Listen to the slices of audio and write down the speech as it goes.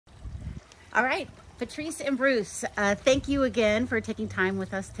All right, Patrice and Bruce, thank you again for taking time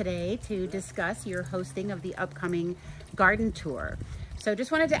with us today to discuss your hosting of the upcoming garden tour. So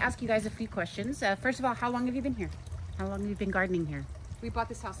just wanted to ask you guys a few questions. First of all, how long have you been here? How long have you been gardening here? We bought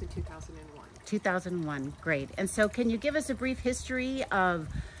this house in 2001. 2001, great. And so can you give us a brief history of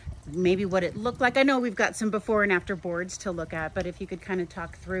maybe what it looked like? I know we've got some before and after boards to look at, but if you could kind of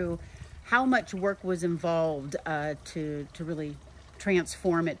talk through how much work was involved to really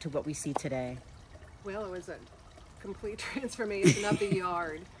transform it to what we see today. Well, it was a complete transformation of the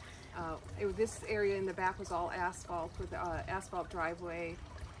yard. This area in the back was all asphalt with asphalt driveway,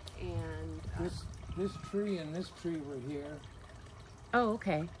 and this tree and this tree were here. Oh,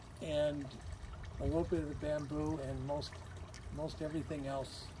 okay. And a little bit of the bamboo, and most everything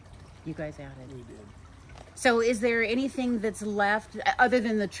else you guys added. We did. So is there anything that's left other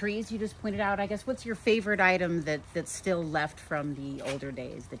than the trees you just pointed out? I guess what's your favorite item that's still left from the older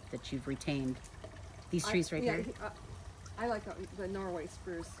days that you've retained? These trees right here? I like the Norway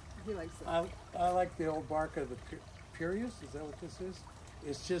spruce. He likes it. I like the old bark of the Patrice. Is that what this is?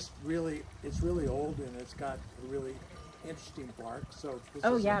 It's just really, it's really old, and it's got a really interesting bark. So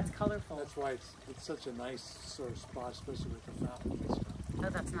it's colorful. That's why it's such a nice sort of spot, especially with the fountain and stuff. Oh,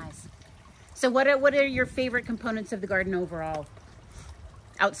 that's nice. So what are your favorite components of the garden overall?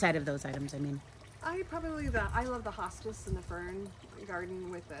 Outside of those items, I mean. I love the hostas and the fern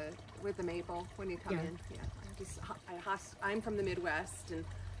garden with the maple when you come in. Yeah, I'm from the Midwest, and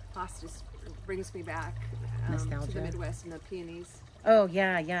hostas brings me back to the Midwest and the peonies. Oh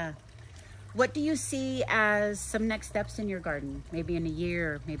yeah. What do you see as some next steps in your garden? Maybe in a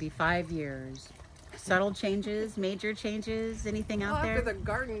year, maybe 5 years? Subtle changes, major changes, anything out there? After the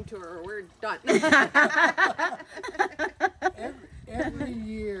garden tour, we're done. every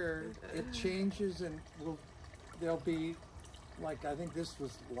year it changes, and there'll be, like, I think this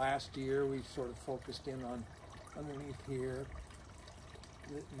was last year, we sort of focused in on underneath here.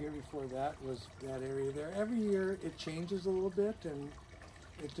 The year before that was that area there. Every year it changes a little bit, and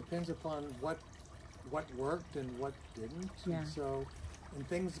it depends upon what worked and what didn't. Yeah. And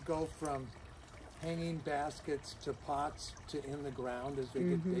things go from hanging baskets to pots to in the ground as they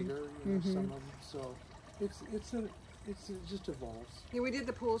get bigger, some of them. So it just evolves. Yeah, we did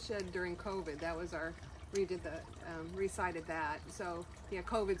the pool shed during COVID. That was resided that. So yeah,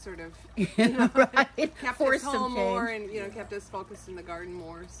 COVID sort of kept us home more, and kept us focused in the garden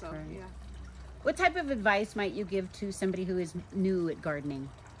more. So yeah. What type of advice might you give to somebody who is new at gardening,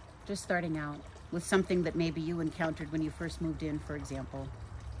 just starting out with something that maybe you encountered when you first moved in, for example?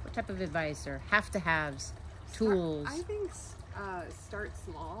 What type of advice or have-to-haves, tools? I think start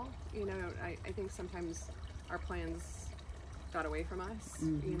small. I think sometimes our plans got away from us,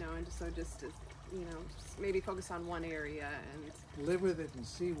 and just maybe focus on one area and live with it and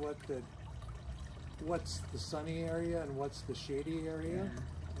see what's the sunny area and what's the shady area,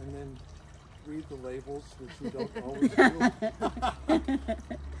 and then read the labels, which we don't always do.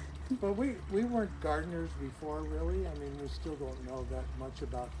 But we weren't gardeners before, really. I mean, we still don't know that much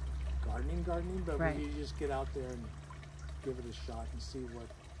about gardening, but we just get out there and give it a shot and see what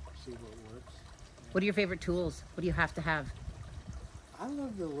works. What are your favorite tools? What do you have to have? I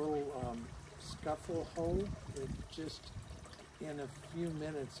love the little scuffle hoe. It just, in a few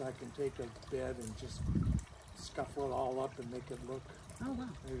minutes, I can take a bed and just scuffle it all up and make it look. Oh wow!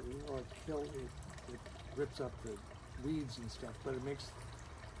 It rips up the weeds and stuff, but it makes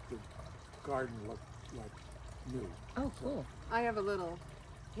the garden look like new. Oh, cool. I have a little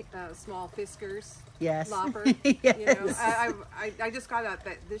small Fiskars lopper. Yes. I just got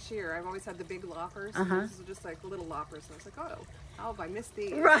that this year. I've always had the big loppers. This is just like little loppers. And I was like, how have I missed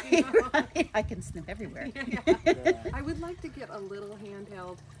these? Right. I can snip everywhere. I would like to get a little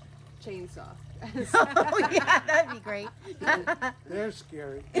handheld chainsaw. Oh yeah, that'd be great. They're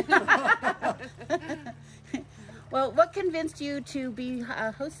scary. Well, what convinced you to be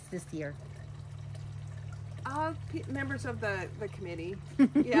hosts this year? Members of the committee.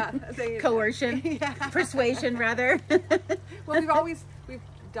 Coercion, persuasion, rather. Well, we've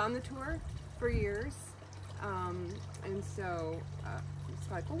done the tour for years, and so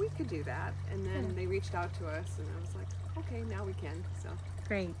it's like, well, we could do that. And then they reached out to us, and I was like, okay, now we can. So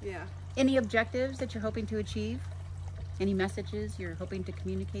great. Yeah. Any objectives that you're hoping to achieve? Any messages you're hoping to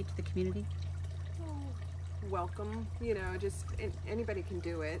communicate to the community? Welcome. Just anybody can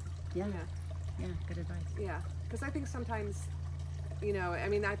do it. Yeah, good advice. Yeah, because I think sometimes,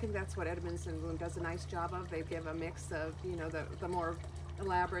 I think that's what Edmonds and Bloom does a nice job of. They give a mix of, the more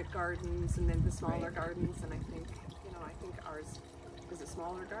elaborate gardens and then the smaller gardens, and I think ours is a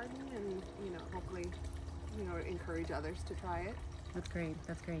smaller garden, and hopefully, encourage others to try it. That's great.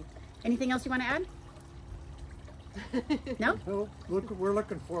 That's great. Anything else you want to add? No? No, we're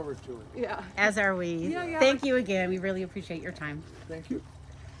looking forward to it. Yeah. As are we. Yeah, yeah. Thank you again. We really appreciate your time. Thank you.